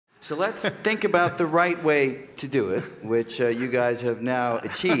So let's think about the right way to do it, which you guys have now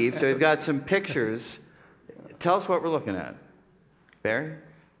achieved. So we've got some pictures. Tell us what we're looking at. Barry?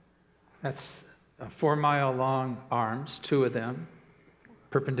 That's 4-mile-long arms, 2 of them,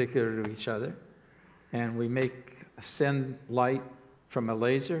 perpendicular to each other. And we send light from a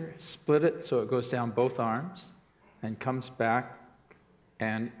laser, split it so it goes down both arms, and comes back.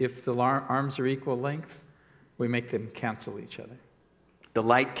 And if the arms are equal length, we make them cancel each other. The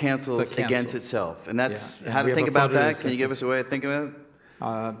light cancels against itself. And that's how to think about that? Can you give us a way of thinking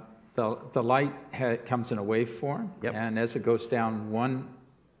about it? The light comes in a waveform, and as it goes down one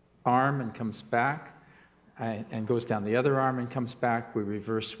arm and comes back, and goes down the other arm and comes back, we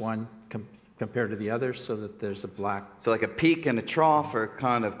reverse one compared to the other so that there's a black. So like a peak and a trough are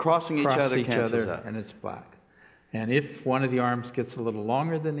kind of crossing each other, cancels out. And it's black. And if one of the arms gets a little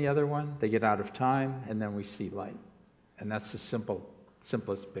longer than the other one, they get out of time, and then we see light. And that's the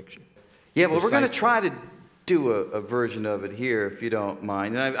simplest picture. Yeah, well, we're going to try to do a version of it here, if you don't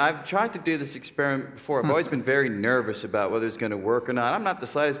mind. And I've tried to do this experiment before. I've always been very nervous about whether it's going to work or not. I'm not the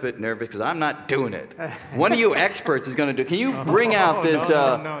slightest bit nervous because I'm not doing it. One of you experts is going to do it. Can you bring out this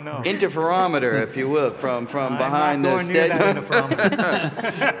interferometer, if you will, from behind the stage?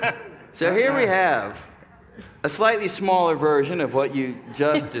 So here we have a slightly smaller version of what you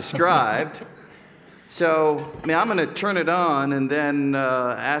just described. So, I'm going to turn it on and then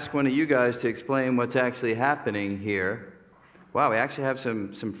ask one of you guys to explain what's actually happening here. Wow, we actually have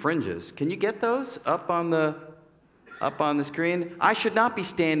some fringes. Can you get those up on the screen? I should not be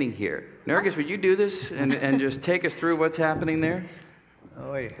standing here. Nergis, would you do this and just take us through what's happening there?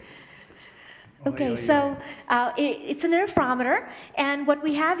 Okay, so it's an interferometer, and what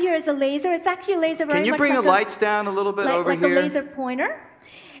we have here is a laser. It's actually a laser very much. Can you bring the lights down a little bit over here? Like a laser pointer.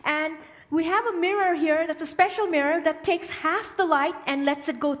 And we have a mirror here that's a special mirror that takes half the light and lets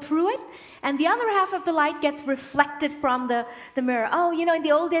it go through it, and the other half of the light gets reflected from the mirror. Oh, you know, in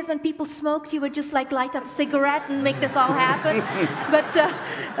the old days when people smoked, you would just like light up a cigarette and make this all happen. But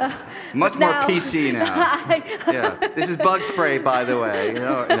much more PC now. Yeah, this is bug spray, by the way.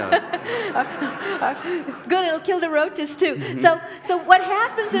 No. Good, it'll kill the roaches too. So what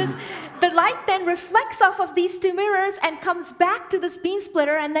happens is, the light then reflects off of these 2 mirrors and comes back to this beam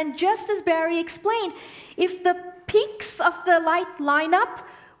splitter, and then just as Barry explained, if the peaks of the light line up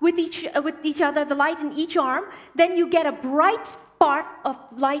with each other, the light in each arm, then you get a bright part of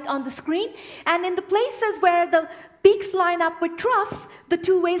light on the screen, and in the places where the peaks line up with troughs, the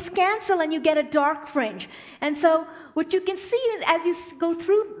 2 waves cancel and you get a dark fringe. And so what you can see as you go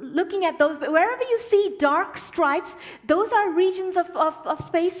through looking at those, wherever you see dark stripes, those are regions of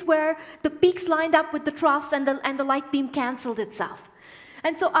space where the peaks lined up with the troughs and the light beam canceled itself.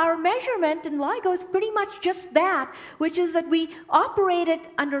 And so our measurement in LIGO is pretty much just that, which is that we operate it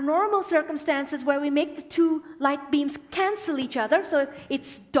under normal circumstances where we make the 2 light beams cancel each other, so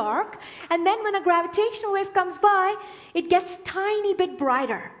it's dark. And then when a gravitational wave comes by, it gets a tiny bit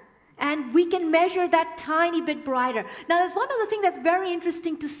brighter. And we can measure that tiny bit brighter. Now, there's one other thing that's very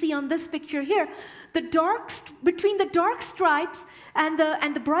interesting to see on this picture here. Between the dark stripes and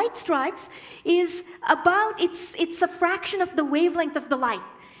the bright stripes is about, it's a fraction of the wavelength of the light.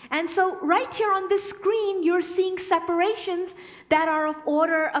 And so right here on this screen, you're seeing separations that are of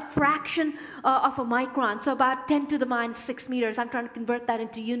order a fraction of a micron, so about 10 to the minus 6 meters. I'm trying to convert that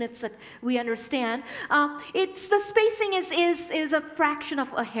into units that we understand. The spacing is a fraction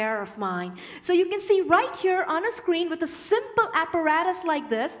of a hair of mine. So you can see right here on a screen with a simple apparatus like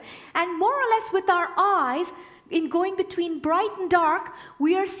this, and more or less with our eyes, in going between bright and dark,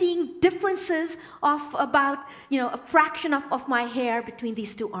 we are seeing differences of about, a fraction of my hair between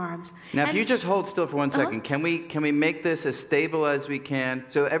these 2 arms. Now, if you just hold still for 1 second, can we make this as stable as we can?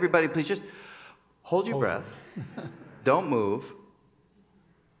 So everybody, please just hold your breath. Don't move.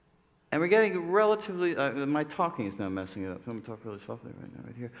 And we're getting relatively, my talking is now messing it up, so I'm going to talk really softly right now,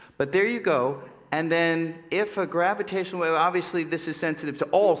 right here. But there you go. And then if a gravitational wave, obviously this is sensitive to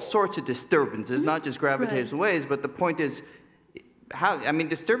all sorts of disturbances, not just gravitational waves, but the point is,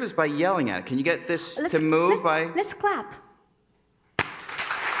 disturbance by yelling at it. Can you get this to move by? Let's clap.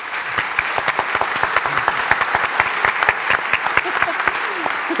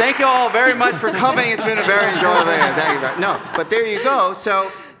 Thank you all very much for coming. It's been a very enjoyable day. Thank you very much. No, but there you go.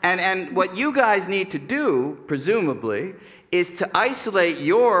 So, and what you guys need to do, presumably, is to isolate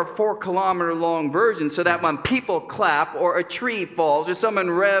your 4-kilometer-long version so that when people clap or a tree falls or someone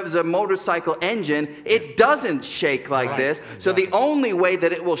revs a motorcycle engine, it doesn't shake like this. Exactly. So the only way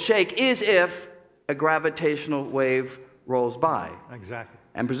that it will shake is if a gravitational wave rolls by. Exactly.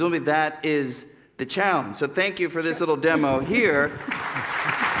 And presumably that is the challenge. So thank you for this little demo here.